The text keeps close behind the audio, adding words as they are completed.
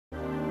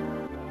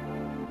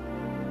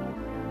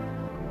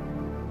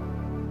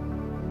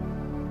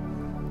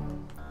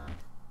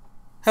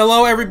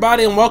Hello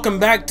everybody and welcome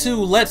back to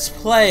Let's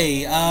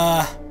Play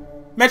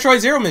Metroid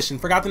Zero Mission.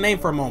 Forgot the name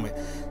for a moment.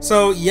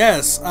 So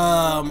yes,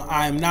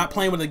 I'm not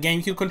playing with a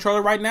GameCube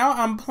controller right now.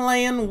 I'm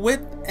playing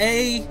with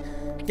a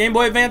Game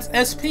Boy Advance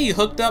SP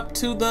hooked up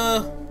to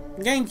the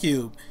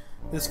GameCube.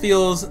 This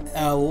feels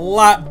a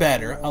lot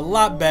better,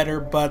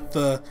 but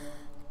the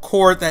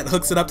cord that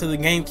hooks it up to the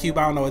GameCube,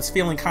 I don't know, it's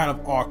feeling kind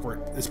of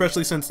awkward,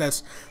 especially since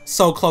that's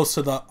so close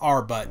to the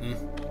R button.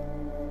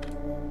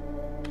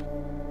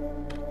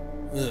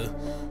 Ugh.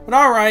 But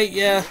alright,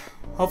 yeah,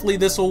 hopefully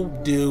this will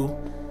do.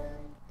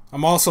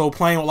 I'm also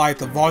playing with like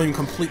the volume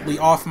completely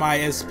off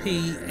my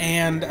SP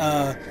and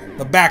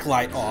the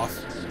backlight off,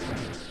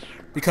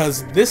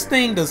 because this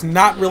thing does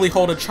not really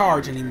hold a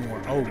charge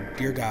anymore. Oh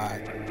dear God.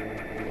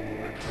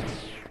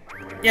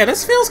 Yeah,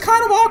 this feels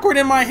kind of awkward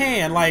in my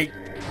hand. Like,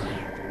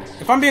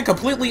 if I'm being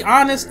completely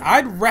honest,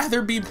 I'd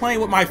rather be playing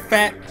with my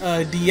fat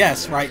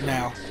DS right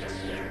now.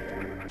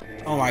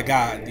 Oh my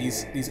God,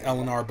 these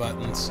L and R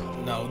buttons.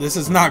 No, this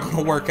is not going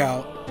to work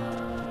out.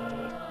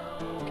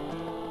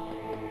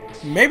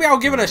 Maybe I'll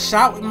give it a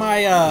shot with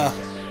my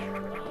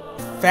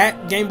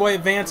fat Game Boy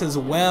Advance as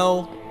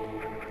well.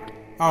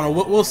 I don't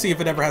know, we'll see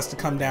if it ever has to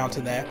come down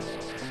to that.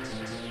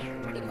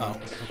 Oh,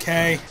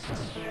 okay.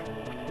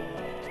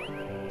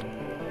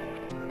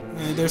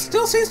 There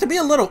still seems to be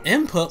a little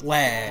input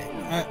lag.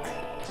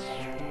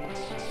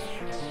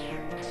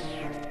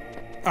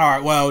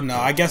 Alright, well, no,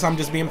 I guess I'm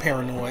just being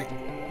paranoid.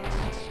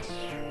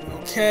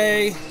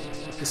 Okay,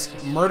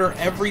 just murder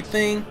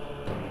everything.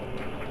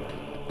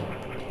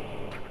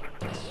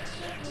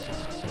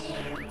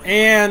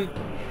 And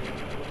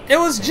it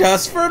was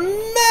just for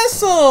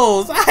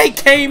missiles! I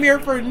came here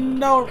for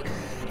no...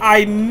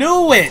 I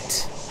knew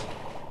it!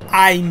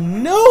 I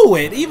knew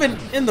it! Even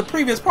in the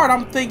previous part,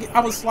 I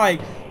was like,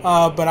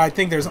 but I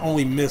think there's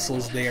only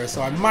missiles there,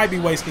 so I might be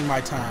wasting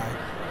my time.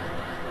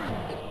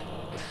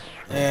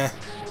 I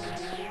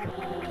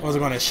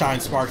wasn't going to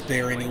shinespark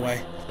there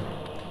anyway.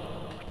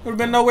 Would have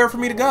been nowhere for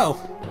me to go.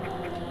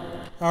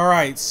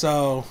 Alright,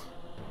 so...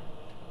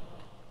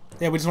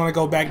 yeah, we just want to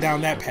go back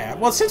down that path.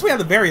 Well, since we have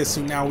the various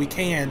suit now, we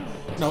can,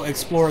 you know,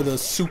 explore the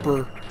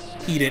super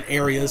heated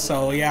areas.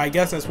 So yeah, I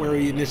guess that's where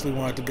we initially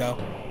wanted to go.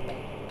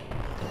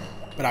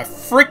 But I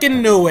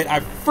freaking knew it.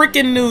 I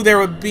freaking knew there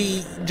would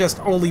be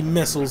just only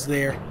missiles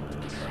there.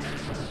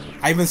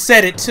 I even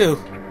said it too.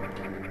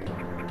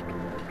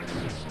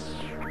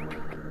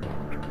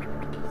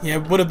 Yeah,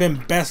 it would have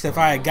been best if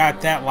I had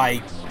got that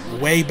like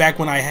way back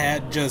when I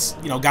had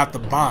just, you know, got the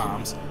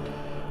bombs.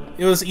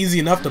 It was easy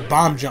enough to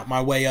bomb jump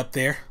my way up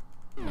there.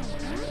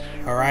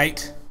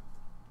 Alright.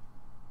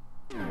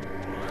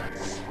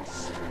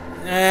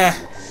 I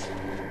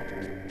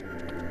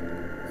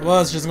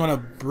was just gonna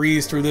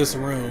breeze through this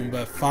room,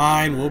 but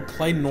fine, we'll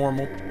play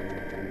normal.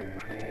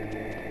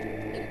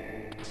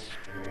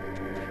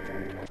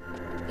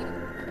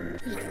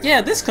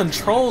 Yeah, this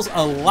controls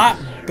a lot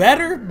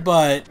better,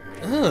 but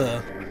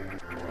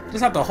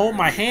just have to hold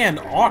my hand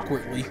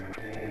awkwardly.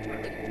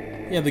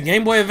 Yeah, the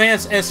Game Boy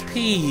Advance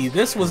SP,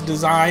 this was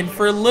designed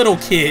for little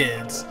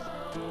kids.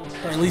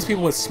 Or at least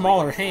people with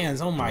smaller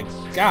hands. Oh my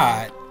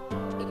God.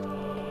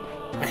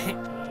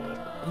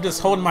 I'm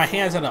just holding my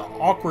hands in an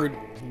awkward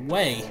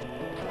way.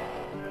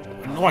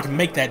 I know I can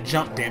make that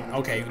jump, damn.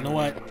 Okay, you know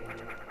what?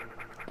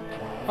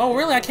 Oh,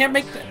 really? I can't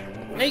make that.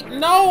 Wait,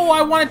 no!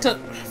 I wanted to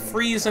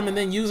freeze him and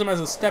then use him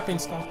as a stepping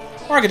stone.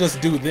 Or I could just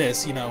do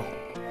this, you know.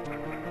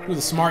 Do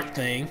the smart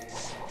thing.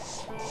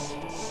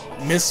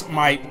 Miss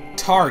my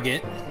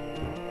target.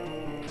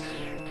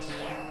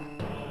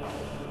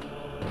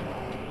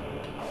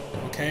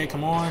 Okay,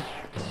 come on.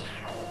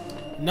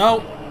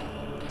 No.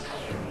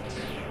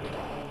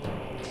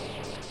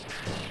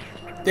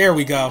 There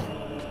we go.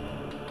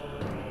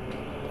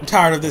 I'm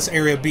tired of this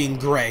area being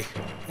gray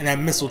and that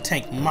missile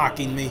tank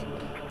mocking me.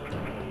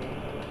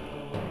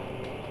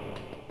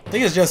 I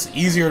think it's just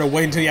easier to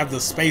wait until you have the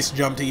space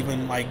jump to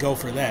even like go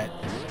for that.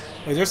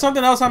 Is there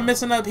something else I'm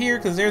missing up here?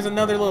 Because there's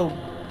another little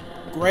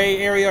gray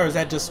area, or is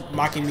that just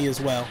mocking me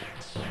as well?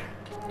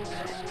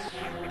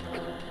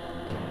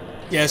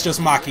 Yeah, it's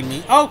just mocking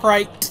me. Oh,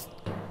 right.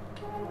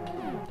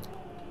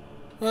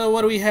 Well,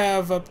 what do we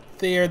have up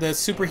there? The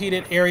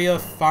superheated area.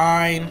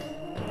 Fine.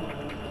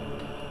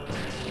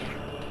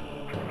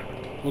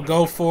 We'll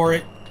go for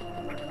it,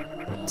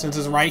 since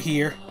it's right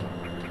here.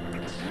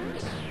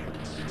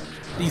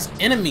 These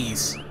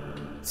enemies.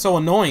 So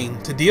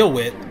annoying to deal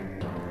with.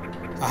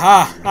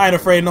 Aha! I ain't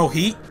afraid of no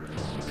heat.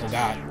 Oh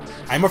God.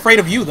 I'm afraid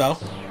of you, though.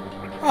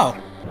 Oh.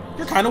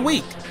 You're kind of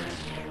weak.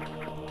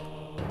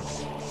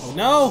 Oh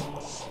no!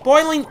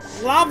 Boiling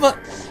lava!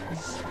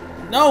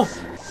 No!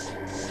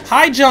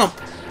 High jump!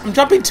 I'm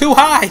jumping too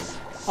high!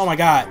 Oh my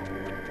God.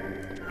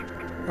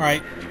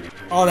 Alright.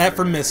 All that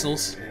for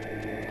missiles.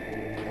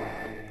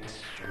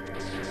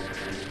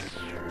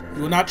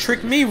 You will not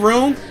trick me,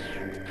 room!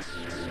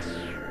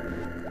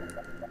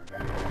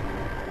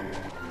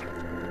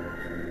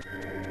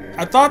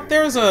 I thought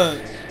there's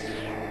a...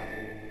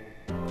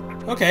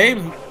 okay,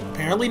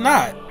 apparently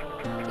not.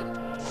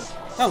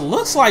 That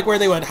looks like where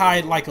they would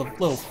hide like a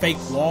little fake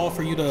wall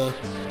for you to,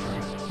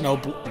 you know,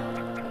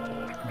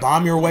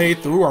 bomb your way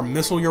through or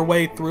missile your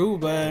way through,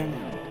 but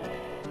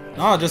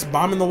no, just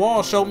bombing the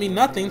wall showed me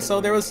nothing, so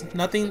there was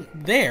nothing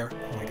there.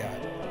 Oh my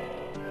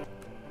god.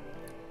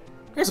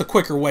 There's a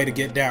quicker way to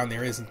get down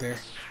there, isn't there?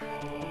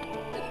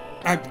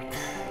 I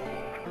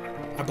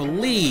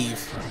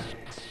believe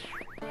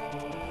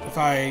if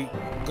I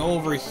go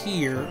over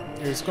here,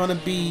 there's gonna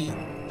be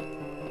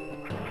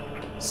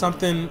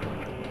something.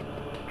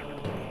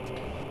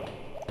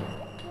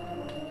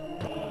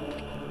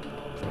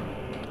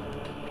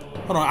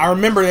 Hold on, I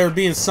remember there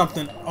being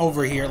something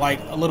over here, like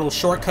a little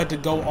shortcut to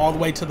go all the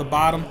way to the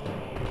bottom.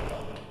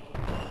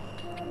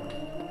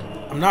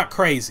 I'm not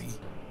crazy.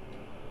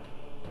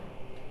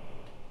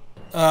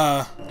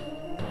 But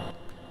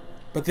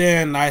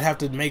then I'd have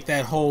to make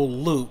that whole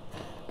loop.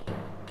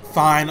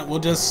 Fine, we'll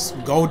just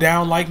go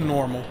down like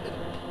normal.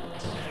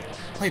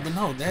 Wait, but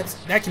no,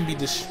 that can be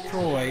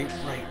destroyed,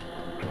 right?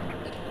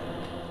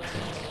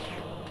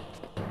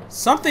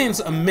 Something's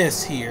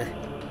amiss here.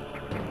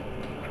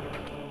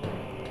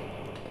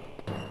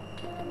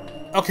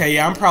 Okay,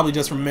 yeah, I'm probably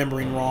just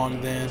remembering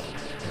wrong then.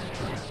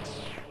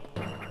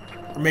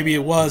 Or maybe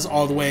it was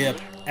all the way up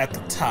at the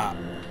top.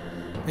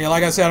 Yeah,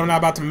 like I said, I'm not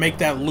about to make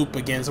that loop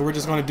again, so we're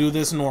just going to do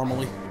this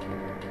normally.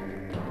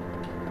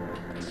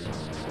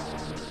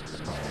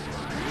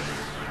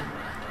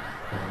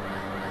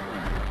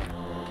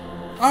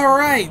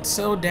 Alright,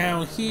 so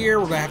down here,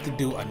 we're going to have to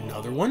do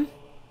another one.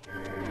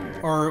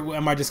 Or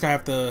am I just going to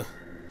have to...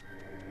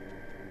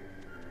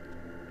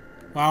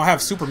 Well, I don't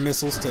have super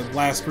missiles to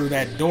blast through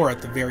that door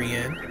at the very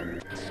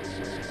end.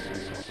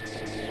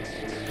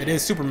 It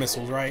is super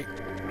missiles, right?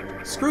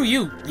 Screw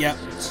you! Yep,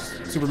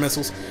 super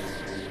missiles.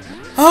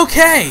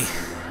 Okay!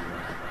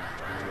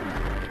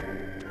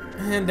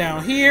 And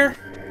down here.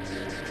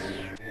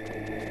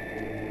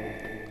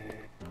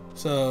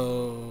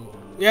 So...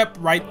 Yep,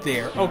 right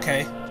there.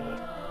 Okay.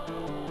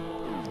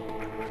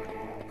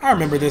 I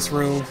remember this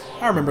room.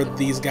 I remember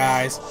these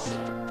guys.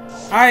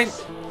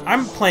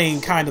 I'm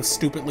playing kind of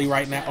stupidly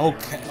right now.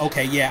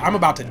 Okay, yeah, I'm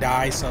about to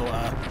die, so,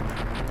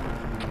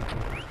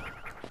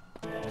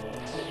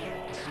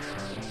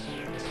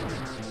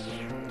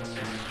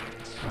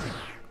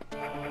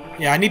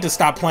 yeah, I need to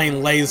stop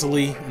playing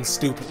lazily and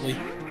stupidly.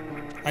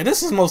 Like,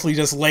 this is mostly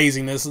just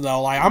laziness,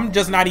 though. Like, I'm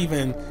just not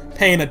even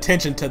paying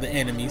attention to the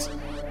enemies.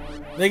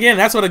 Again,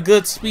 that's what a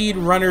good speed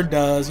runner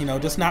does, you know,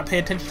 just not pay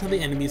attention to the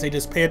enemies. They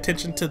just pay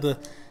attention to the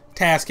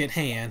task at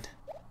hand.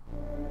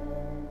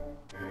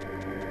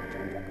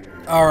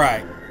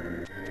 Alright.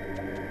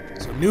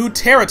 So, new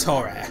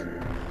territory.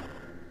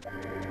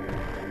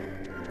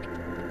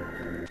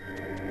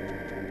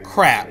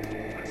 Crap.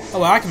 Oh,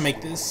 well, I can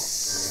make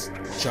this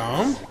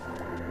jump.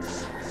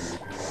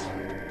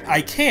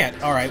 I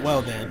can't. Alright,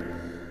 well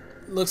then.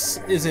 Looks,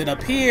 is it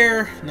up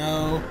here?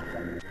 No.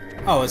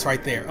 Oh, it's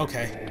right there.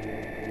 Okay.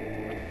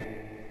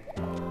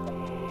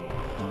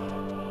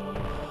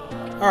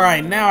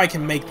 Alright, now I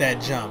can make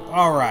that jump.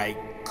 Alright,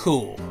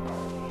 cool.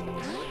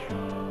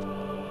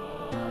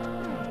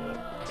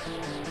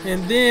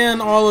 And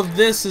then all of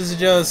this is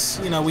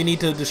just, you know, we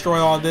need to destroy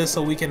all this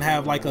so we can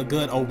have like a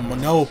good, oh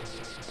no,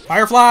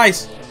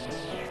 fireflies!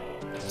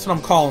 That's what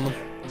I'm calling them.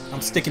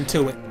 I'm sticking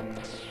to it.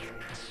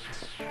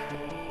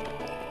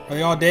 Are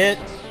they all dead?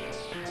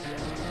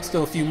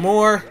 Still a few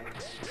more.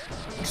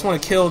 I just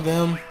want to kill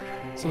them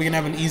so we can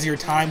have an easier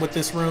time with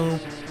this room.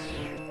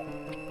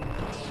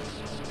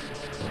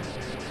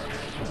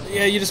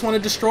 Yeah, you just want to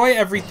destroy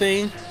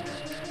everything.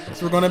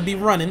 So we're going to be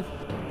running.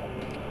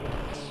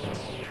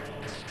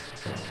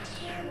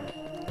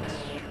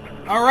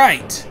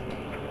 Alright.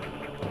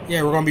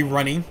 Yeah, we're going to be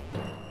running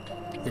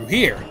through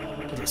here.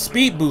 With our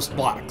speed boost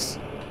blocks.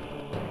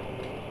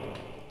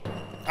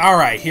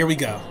 Alright, here we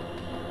go.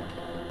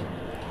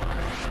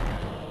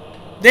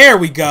 There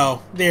we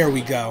go. There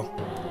we go.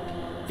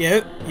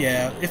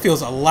 Yeah, it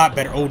feels a lot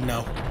better. Oh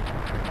no.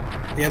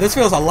 Yeah, this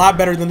feels a lot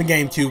better than the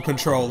GameCube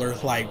controller.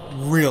 Like,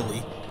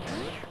 really.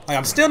 Like,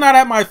 I'm still not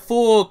at my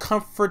full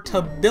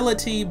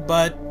comfortability,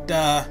 but,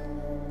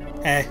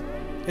 hey,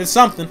 it's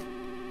something.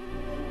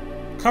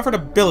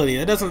 Comfortability,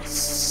 it doesn't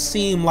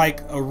seem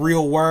like a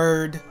real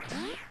word,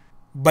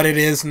 but it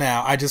is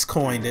now. I just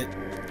coined it.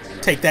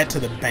 Take that to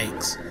the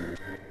banks.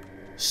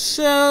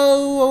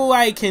 So,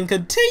 I can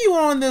continue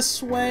on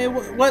this way.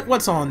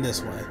 What's on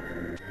this way?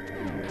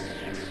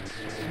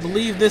 I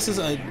believe this is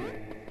a...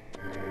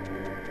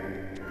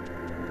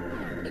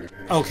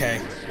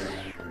 Okay.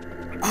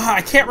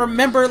 I can't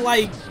remember,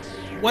 like,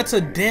 what's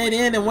a dead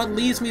end and what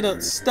leads me to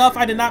stuff.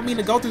 I did not mean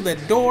to go through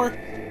that door.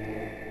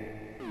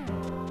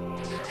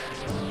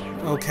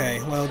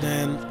 Okay, well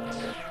then...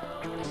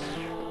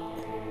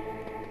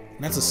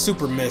 That's a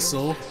super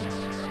missile.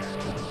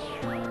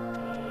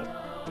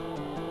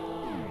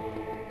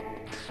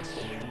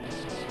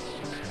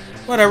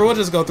 Whatever, we'll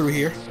just go through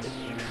here.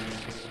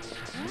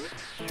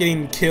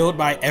 Getting killed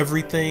by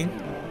everything.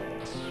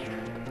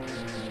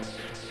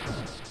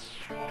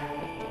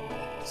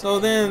 So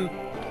then...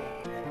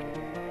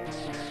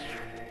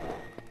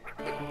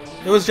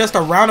 It was just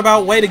a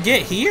roundabout way to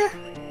get here?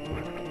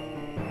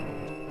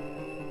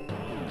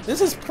 This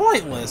is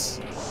pointless.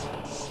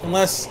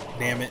 Unless,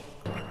 damn it.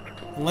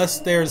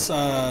 Unless there's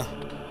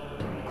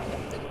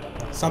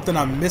something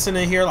I'm missing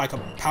in here, like a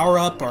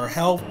power-up or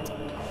health.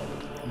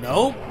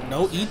 Nope.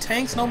 No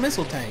E-tanks, no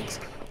missile tanks.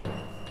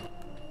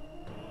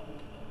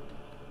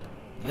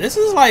 This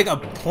is like a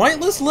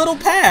pointless little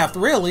path,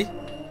 really.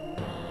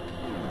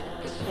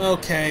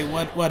 Okay,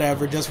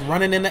 whatever. Just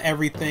running into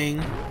everything.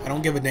 I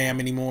don't give a damn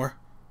anymore.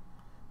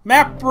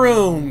 Map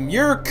room!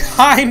 You're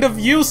kind of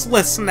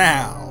useless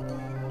now.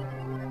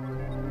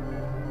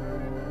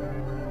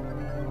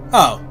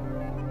 Oh.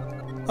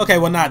 Okay,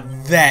 well, not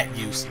that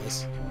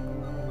useless.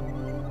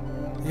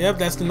 Yep,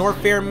 that's the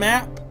North Fair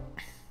map.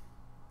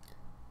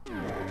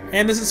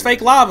 And this is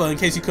fake lava, in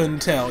case you couldn't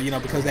tell, you know,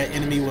 because that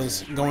enemy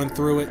was going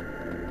through it.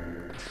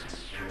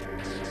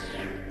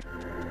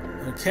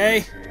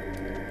 Okay.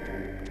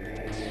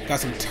 Got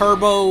some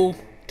turbo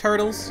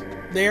turtles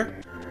there.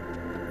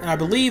 And I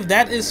believe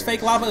that is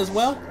fake lava as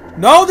well.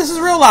 No, this is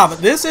real lava.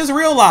 This is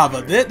real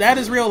lava. That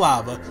is real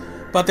lava.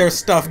 But there's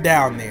stuff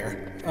down there.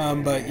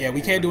 But yeah,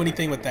 we can't do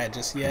anything with that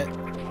just yet.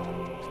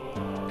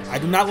 I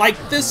do not like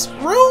this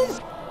room.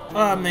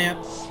 Oh, man.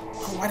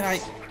 Why did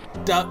I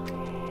duck?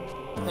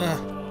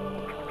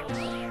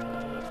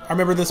 I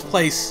remember this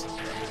place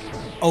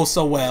oh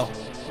so well.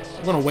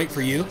 I'm gonna wait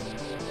for you.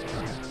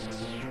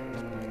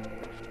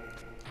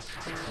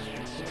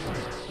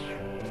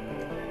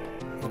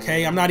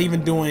 Okay, I'm not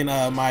even doing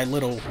my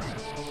little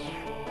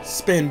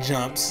spin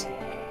jumps.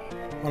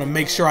 I want to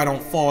make sure I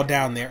don't fall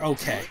down there.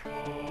 Okay.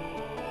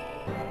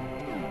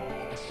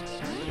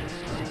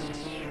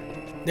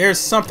 There's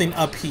something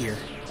up here.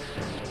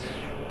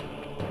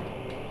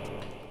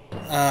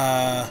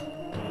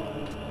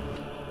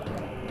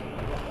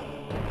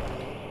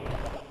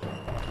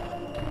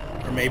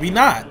 Or maybe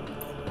not.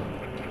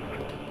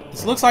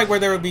 This looks like where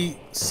there would be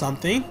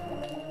something.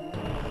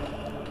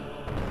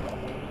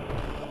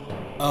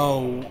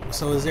 Oh,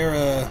 so is there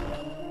a...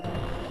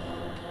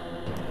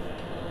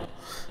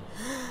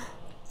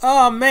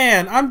 Oh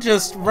man, I'm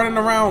just running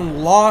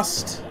around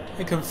lost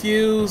and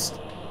confused.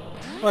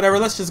 Whatever,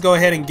 let's just go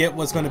ahead and get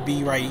what's going to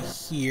be right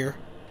here.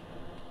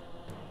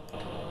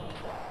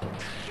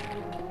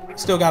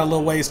 Still got a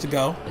little ways to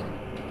go.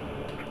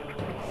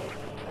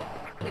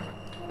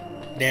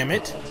 Damn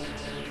it.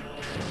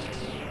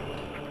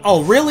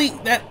 Oh, really?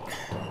 That...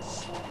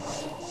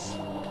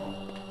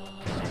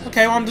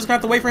 Okay, well, I'm just going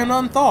to have to wait for him to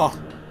unthaw.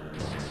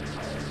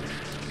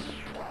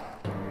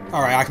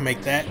 Alright, I can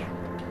make that.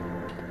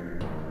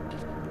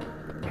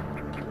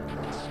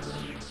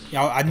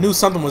 Yeah, I knew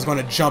something was going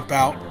to jump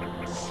out.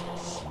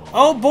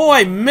 Oh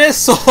boy,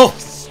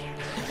 missiles!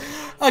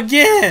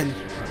 Again!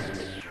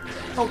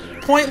 Oh,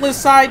 pointless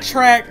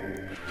sidetrack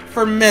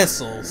for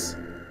missiles.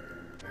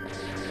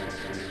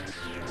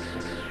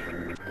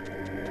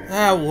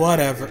 Ah,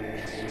 whatever.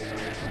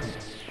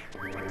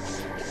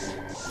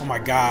 Oh my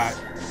god.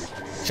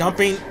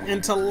 Jumping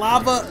into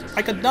lava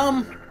like a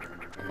dumb...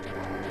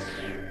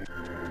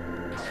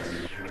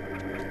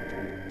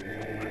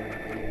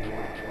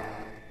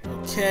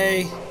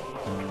 Okay.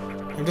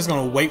 I'm just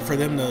gonna wait for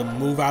them to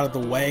move out of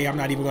the way. I'm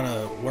not even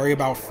gonna worry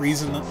about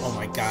freezing them. Oh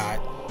my god.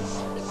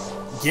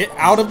 Get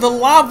out of the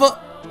lava!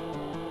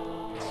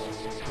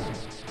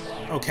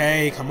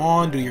 Okay, come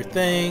on, do your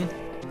thing.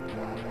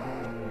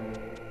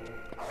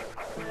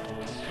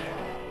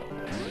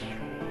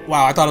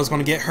 Wow, I thought I was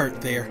gonna get hurt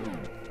there.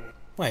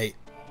 Wait.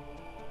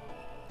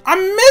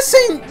 I'm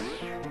missing!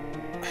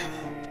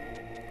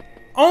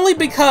 Only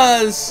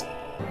because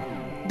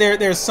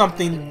there's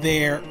something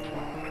there.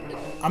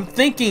 I'm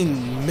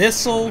thinking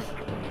missile,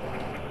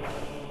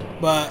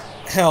 but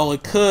hell,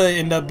 it could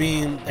end up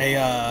being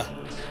a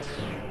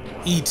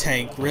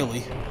E-tank,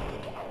 really.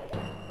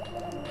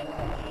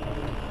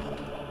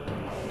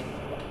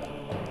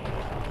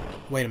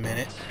 Wait a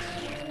minute.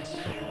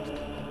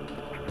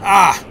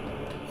 Ah!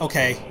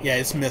 Okay, yeah,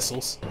 it's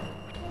missiles.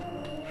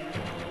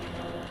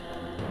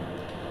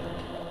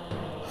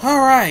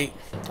 Alright.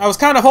 I was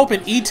kind of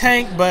hoping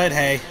E-tank, but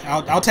hey,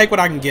 I'll take what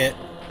I can get.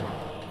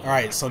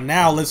 Alright, so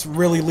now let's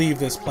really leave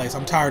this place.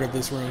 I'm tired of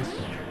this room.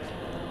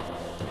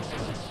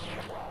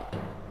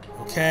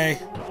 Okay.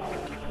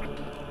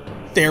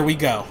 There we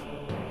go.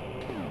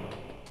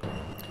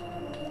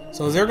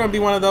 So is there going to be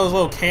one of those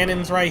little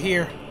cannons right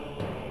here?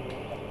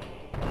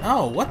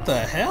 Oh, what the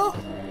hell?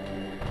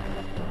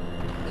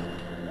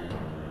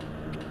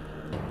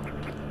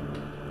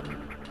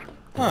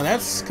 Oh,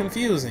 that's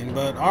confusing,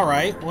 but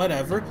alright,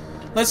 whatever.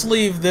 Let's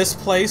leave this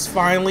place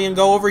finally and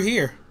go over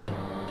here.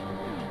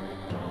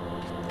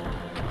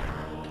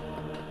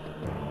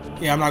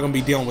 Yeah, I'm not gonna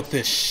be dealing with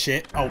this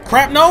shit. Oh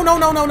crap, no, no,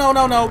 no, no, no,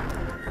 no, no.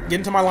 Get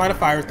into my line of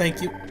fire, thank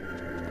you.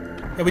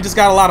 Yeah, we just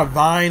got a lot of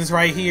vines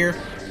right here.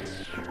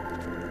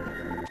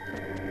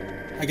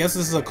 I guess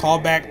this is a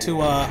callback to,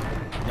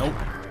 nope.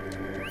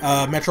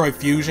 Metroid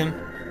Fusion.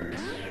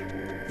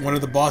 One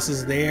of the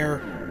bosses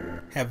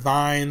there have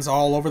vines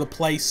all over the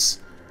place.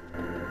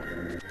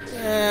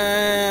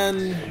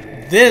 And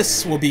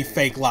this will be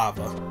fake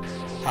lava.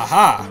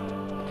 Haha.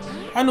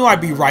 I knew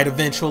I'd be right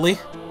eventually.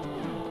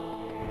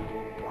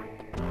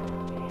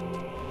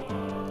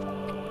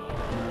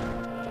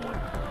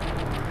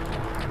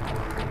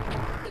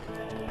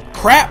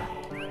 Crap!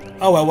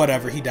 Oh well,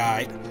 whatever, he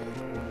died.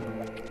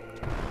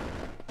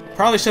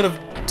 Probably should have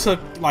took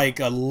like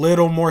a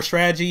little more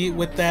strategy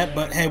with that,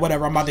 but hey,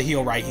 whatever, I'm about to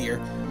heal right here.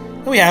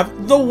 Then we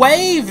have the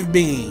wave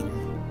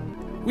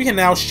beam. We can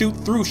now shoot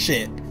through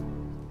shit.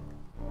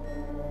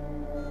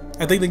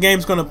 I think the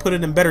game's gonna put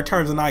it in better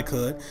terms than I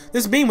could.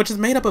 This beam, which is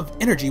made up of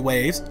energy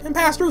waves, can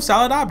pass through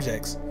solid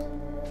objects.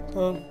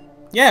 So,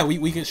 yeah,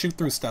 we can shoot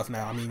through stuff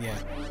now. I mean, yeah.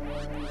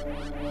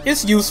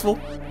 It's useful.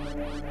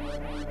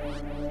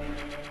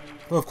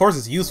 Well, of course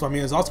it's useful. I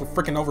mean, it's also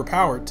freaking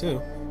overpowered,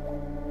 too.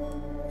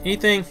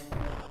 Anything?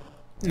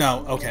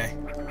 No, okay.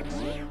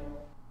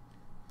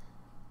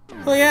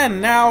 So yeah,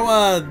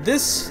 now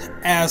this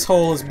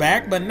asshole is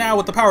back, but now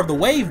with the power of the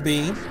wave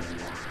beam.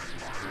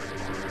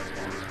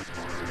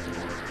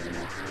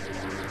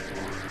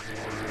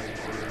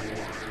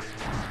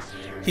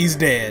 He's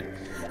dead.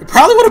 It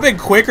probably would have been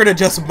quicker to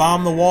just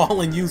bomb the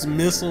wall and use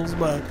missiles,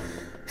 but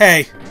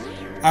hey,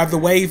 I have the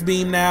wave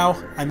beam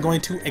now. I'm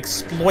going to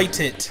exploit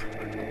it.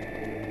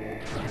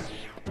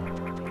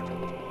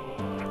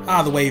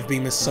 Ah, the wave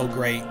beam is so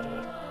great.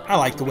 I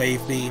like the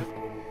wave beam.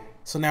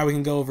 So now we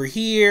can go over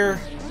here.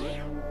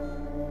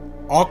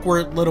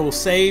 Awkward little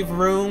save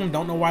room.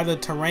 Don't know why the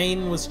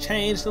terrain was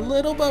changed a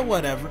little, but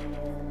whatever.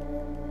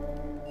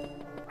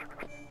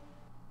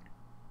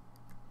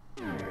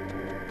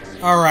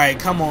 Alright,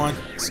 come on.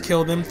 Let's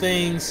kill them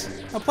things.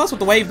 Plus with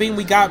the wave beam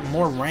we got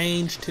more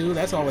range too.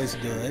 That's always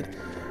good.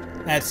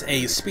 That's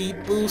a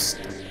speed boost.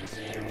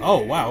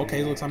 Oh wow,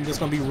 okay, looks like I'm just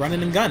gonna be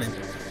running and gunning.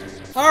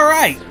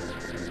 Alright.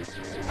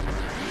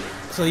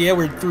 So yeah,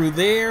 we're through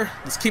there.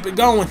 Let's keep it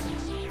going.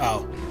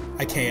 Oh,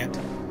 I can't.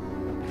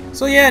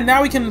 So yeah,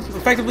 now we can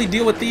effectively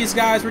deal with these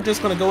guys. We're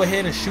just gonna go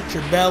ahead and shoot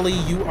your belly.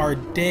 You are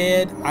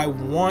dead. I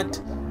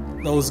want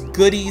those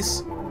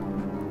goodies.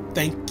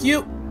 Thank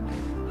you.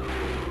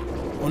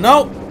 Oh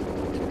no!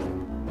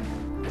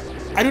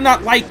 I do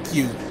not like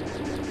you.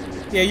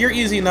 Yeah, you're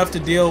easy enough to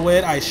deal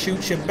with. I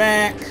shoot you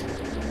back.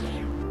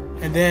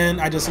 And then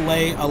I just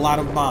lay a lot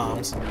of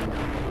bombs.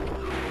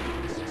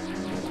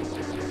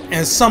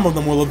 And some of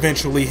them will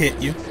eventually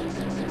hit you.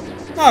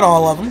 Not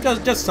all of them,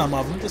 just some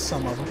of them, just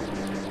some of them.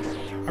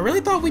 I really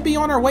thought we'd be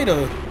on our way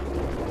to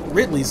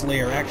Ridley's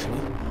lair,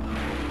 actually.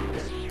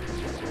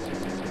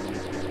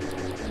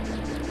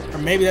 Or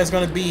maybe that's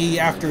gonna be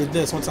after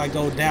this, once I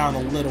go down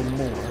a little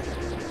more.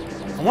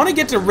 I want to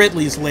get to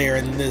Ridley's lair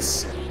in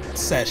this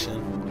session.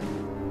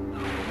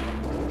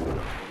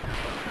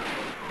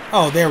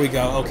 Oh, there we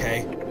go,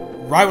 okay.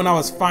 Right when I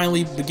was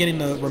finally beginning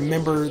to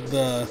remember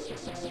the...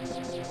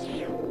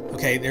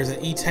 Okay, there's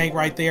an E-tank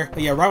right there.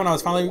 But yeah, right when I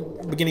was finally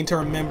beginning to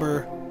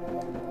remember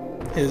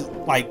his,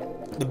 like,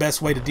 the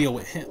best way to deal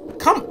with him.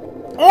 Come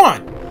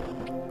on!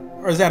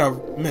 Or is that a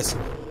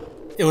missile?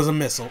 It was a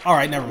missile.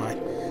 Alright, never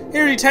mind.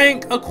 Energy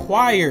tank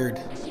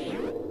acquired.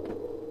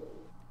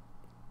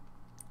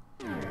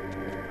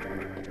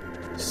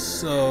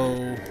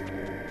 So...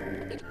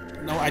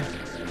 No,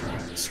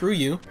 screw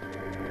you.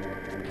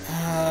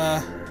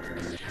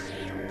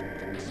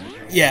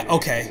 Yeah,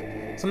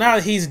 okay. So now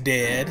that he's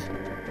dead,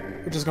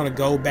 we're just gonna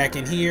go back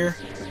in here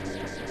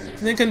and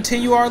then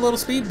continue our little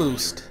speed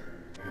boost.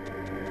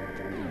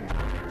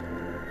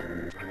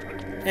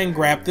 And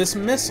grab this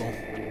missile.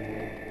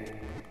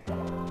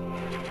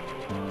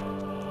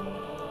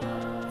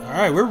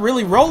 Alright, we're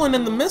really rolling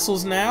in the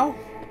missiles now.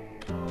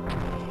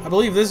 I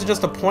believe this is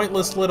just a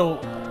pointless little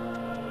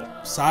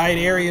side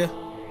area.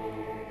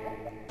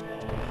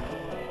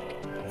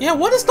 Yeah,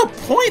 what is the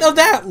point of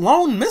that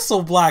lone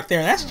missile block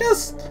there? That's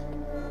just...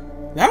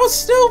 That was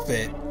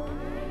stupid.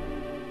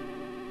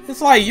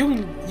 It's like you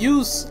can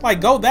use,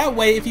 like, go that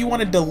way if you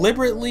want to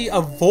deliberately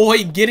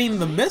avoid getting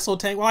the missile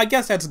tank. Well, I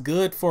guess that's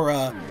good for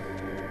a,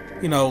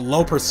 you know,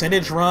 low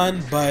percentage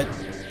run, but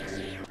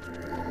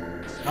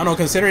I don't know,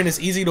 considering it's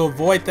easy to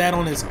avoid that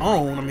on its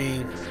own, I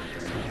mean,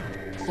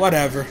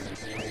 whatever.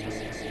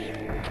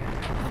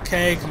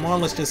 Okay, come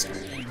on, let's just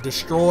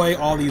destroy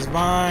all these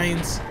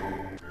vines.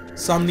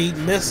 Some need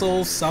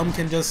missiles, some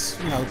can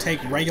just, you know, take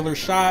regular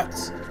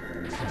shots.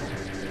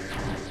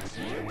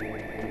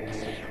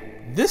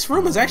 This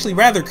room is actually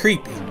rather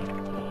creepy.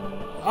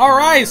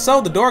 Alright, so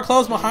the door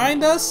closed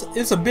behind us.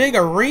 It's a big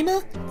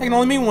arena. That can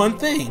only mean one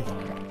thing.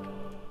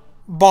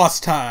 Boss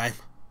time.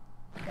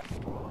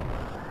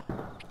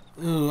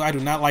 Ooh, I do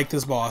not like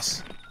this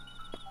boss.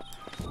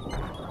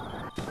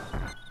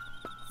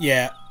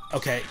 Yeah,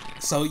 okay.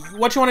 So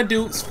what you want to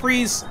do is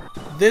freeze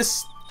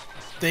this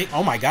thing.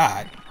 Oh my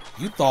god.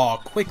 You thaw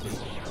quickly.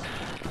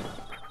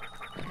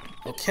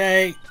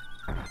 Okay.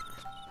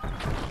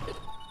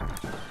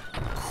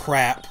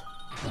 Crap.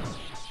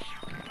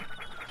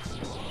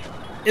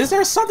 Is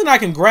there something I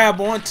can grab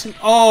onto?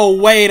 Oh,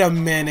 wait a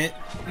minute.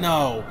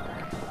 No.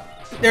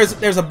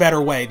 There's a better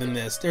way than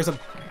this. There's a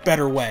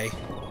better way.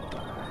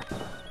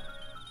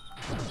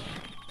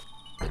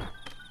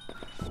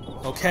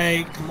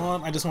 Okay, come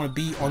on. I just want to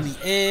be on the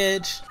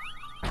edge.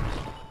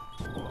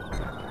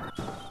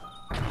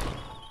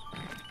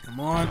 Come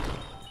on.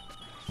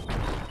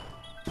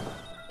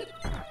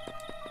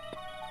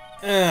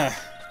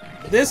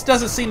 This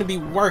doesn't seem to be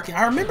working.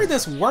 I remember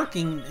this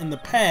working in the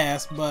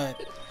past,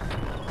 but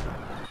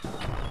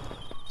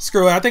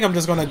screw it. I think I'm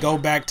just gonna go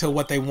back to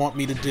what they want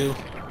me to do.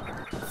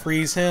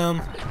 Freeze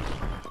him.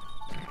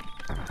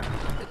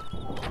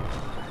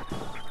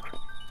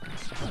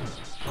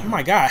 Oh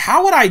my god,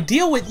 how would I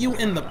deal with you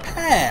in the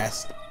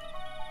past?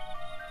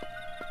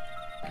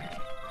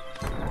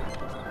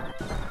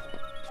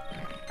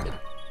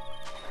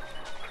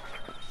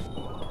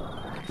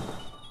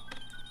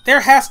 There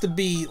has to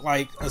be,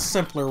 like, a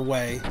simpler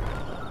way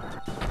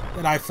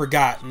that I've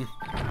forgotten.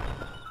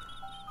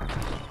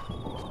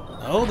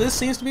 Oh, this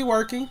seems to be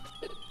working.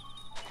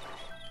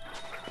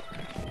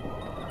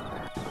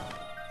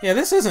 Yeah,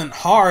 this isn't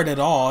hard at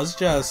all. It's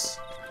just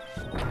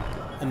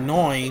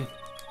annoying.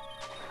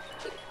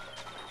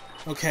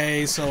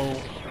 Okay, so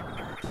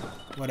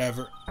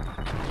whatever.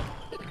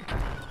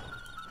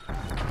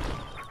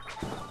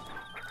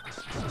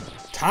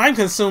 Time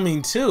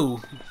consuming too.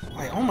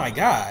 Like, oh my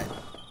god.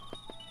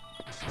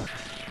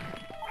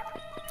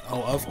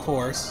 Oh, of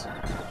course.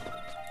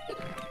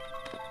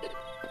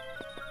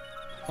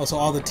 Oh, so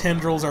all the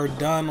tendrils are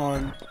done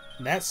on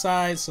that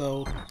side,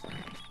 so...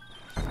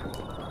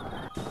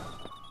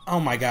 Oh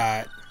my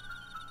god.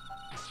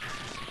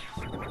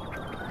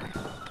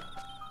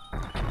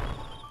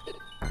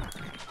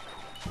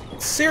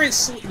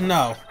 Seriously?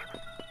 No.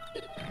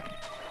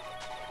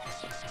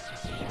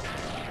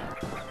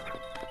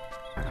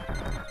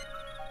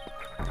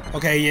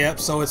 Okay, yep,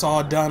 so it's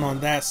all done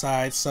on that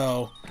side,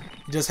 so...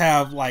 You just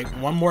have, like,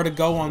 one more to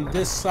go on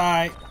this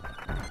side.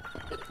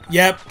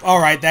 Yep,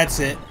 alright, that's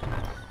it.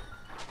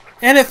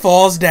 And it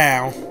falls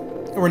down.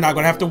 And we're not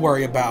gonna have to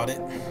worry about it.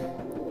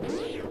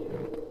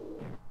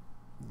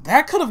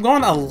 That could have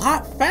gone a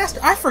lot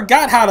faster. I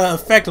forgot how to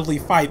effectively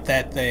fight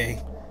that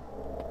thing.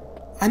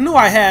 I knew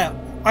I had...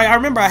 I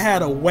remember I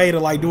had a way to,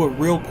 like, do it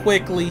real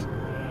quickly.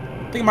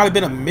 I think it might have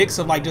been a mix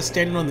of, like, just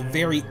standing on the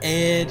very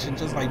edge and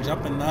just, like,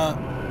 jumping up.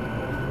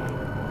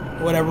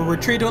 Whatever, we're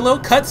treated to a little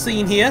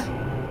cutscene here.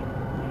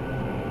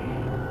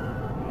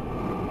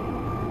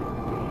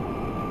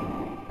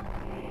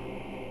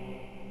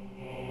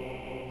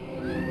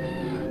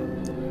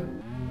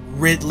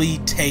 Ridley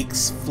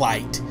takes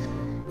flight.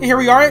 And here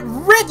we are at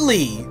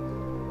Ridley's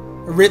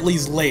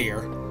lair.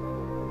 I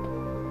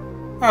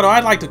don't know,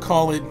 I'd like to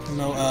call it, you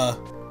know,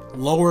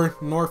 Lower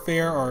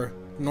Norfair or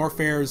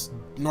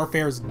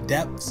Norfair's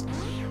depths.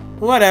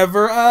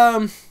 Whatever.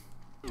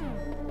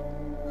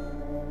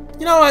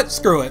 You know what?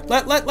 Screw it.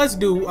 Let's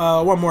do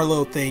one more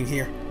little thing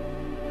here.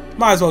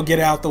 Might as well get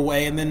it out the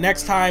way, and then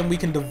next time we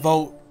can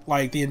devote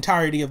like the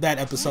entirety of that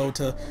episode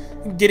to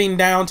getting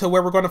down to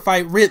where we're going to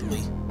fight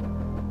Ridley.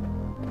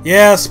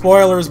 Yeah,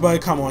 spoilers,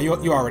 but come on,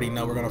 you already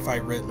know we're gonna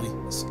fight Ridley.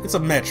 It's a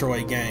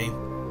Metroid game.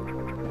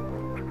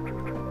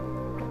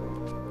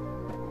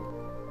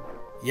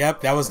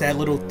 Yep, that was that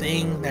little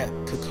thing, that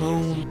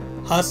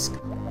cocoon, husk,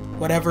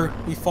 whatever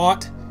we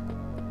fought.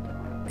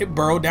 It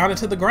burrowed down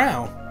into the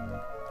ground.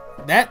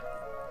 I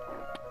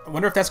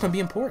wonder if that's gonna be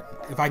important,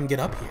 if I can get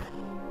up here.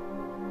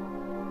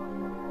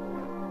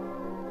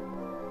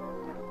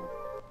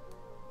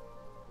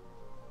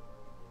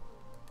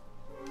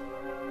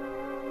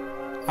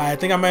 I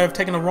think I might have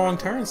taken a wrong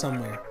turn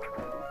somewhere.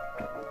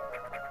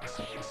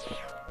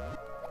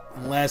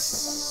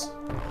 Unless...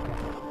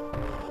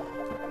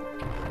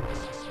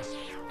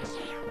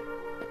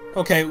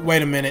 Okay,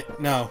 wait a minute.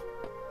 No.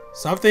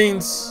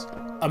 Something's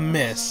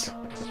amiss.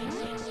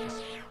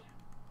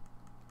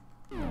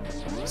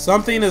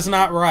 Something is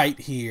not right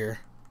here.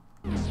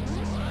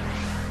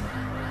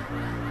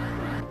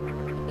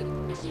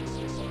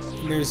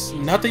 There's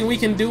nothing we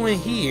can do in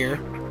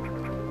here.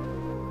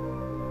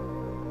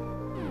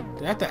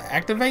 Do I have to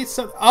activate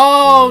something?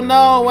 Oh,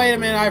 no, wait a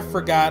minute, I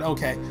forgot.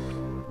 Okay.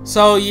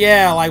 So,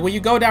 yeah, like, when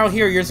you go down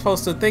here, you're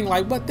supposed to think,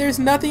 like, but there's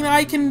nothing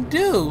I can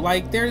do.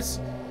 Like, there's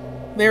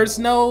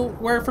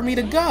nowhere for me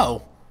to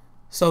go.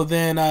 So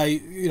then,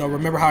 you know,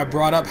 remember how I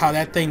brought up how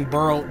that thing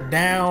burrowed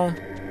down?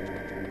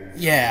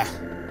 Yeah.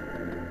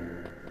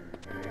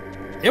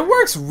 It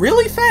works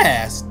really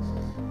fast.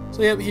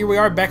 So, yeah, here we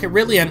are back at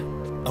Ridley,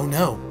 and... Oh,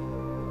 no.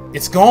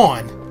 It's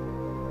gone.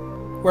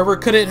 Wherever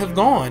could it have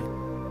gone?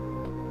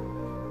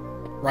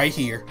 Right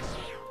here.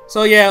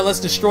 So yeah, let's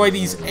destroy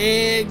these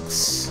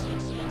eggs.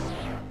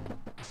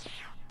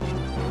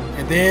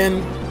 And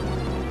then...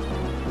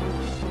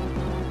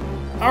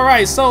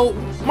 Alright, so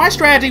my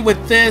strategy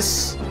with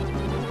this...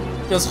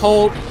 Just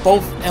hold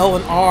both L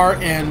and R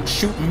and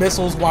shoot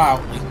missiles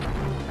wildly.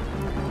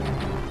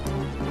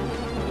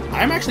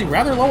 I'm actually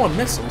rather low on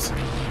missiles.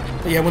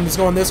 But yeah, when it's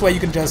going this way,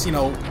 you can just, you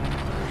know,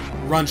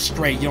 run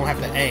straight. You don't have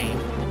to aim.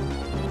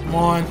 Come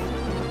on.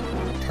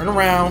 Turn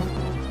around.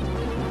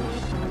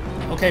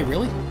 Okay,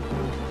 really?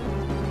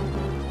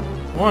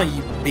 Come on,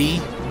 you bee.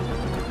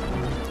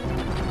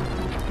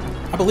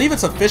 I believe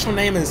its official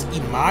name is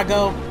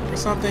Imago or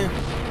something.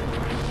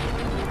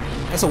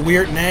 That's a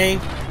weird name.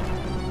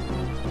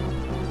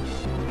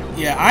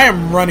 Yeah, I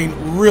am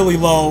running really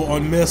low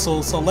on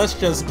missiles, so let's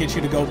just get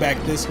you to go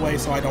back this way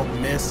so I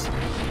don't miss.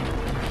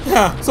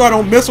 So I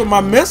don't miss with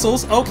my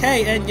missiles.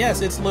 Okay, and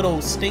yes, its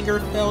little stinger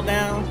fell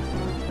down.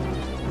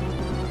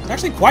 It's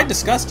actually quite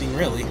disgusting,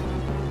 really.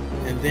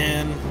 And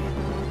then,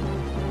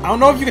 I don't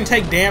know if you can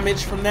take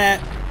damage from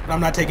that, but I'm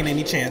not taking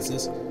any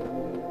chances.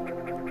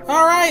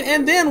 Alright,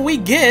 and then we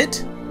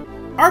get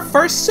our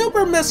first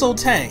super missile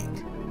tank.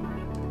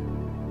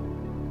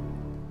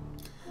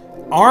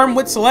 Armed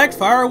with select,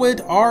 fire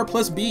with R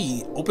plus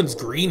B, opens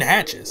green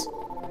hatches.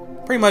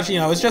 Pretty much, you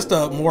know, it's just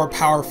a more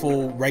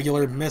powerful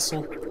regular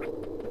missile.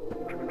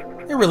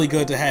 They're really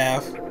good to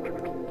have.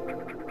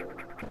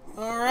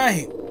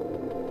 Alright.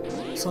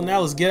 So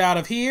now let's get out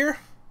of here.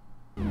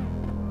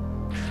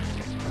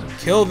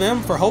 Kill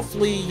them for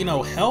hopefully, you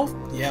know, health.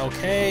 Yeah,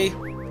 okay.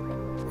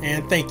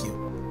 And thank you.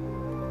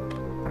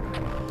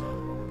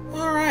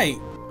 Alright.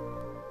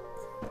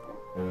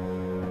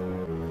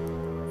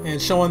 And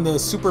showing the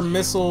super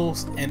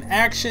missiles in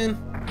action.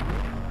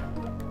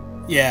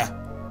 Yeah.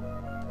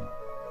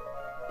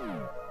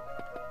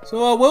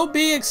 So we'll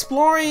be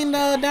exploring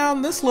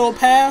down this little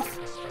path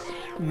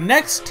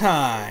next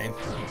time.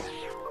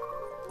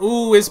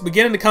 Ooh, it's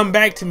beginning to come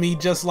back to me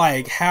just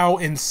like how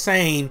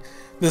insane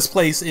this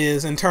place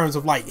is in terms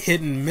of like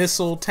hidden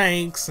missile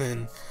tanks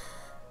and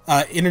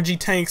energy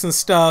tanks and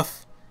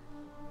stuff.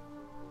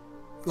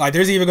 Like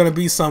there's even going to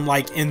be some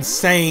like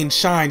insane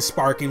shine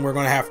sparking we're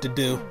going to have to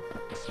do.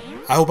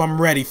 I hope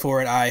I'm ready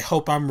for it. I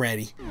hope I'm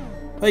ready.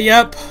 But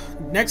yep,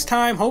 next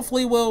time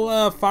hopefully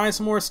we'll find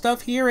some more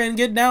stuff here and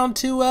get down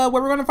to where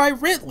we're going to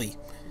fight Ridley.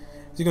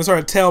 As you can sort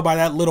of tell by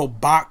that little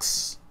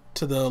box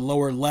to the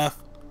lower left.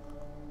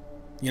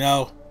 You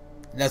know,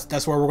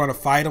 that's where we're going to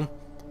fight him.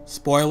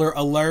 Spoiler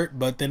alert,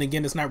 but then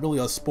again, it's not really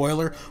a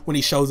spoiler when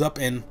he shows up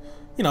in,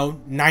 you know,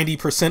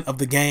 90% of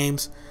the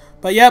games.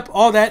 But yep,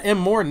 all that and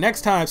more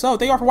next time. So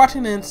thank you all for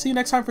watching and see you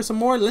next time for some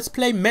more Let's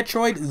Play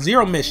Metroid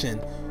Zero Mission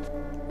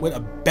with a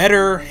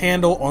better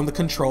handle on the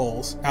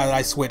controls now that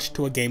I switched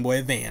to a Game Boy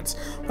Advance.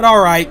 But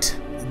alright,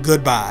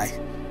 goodbye.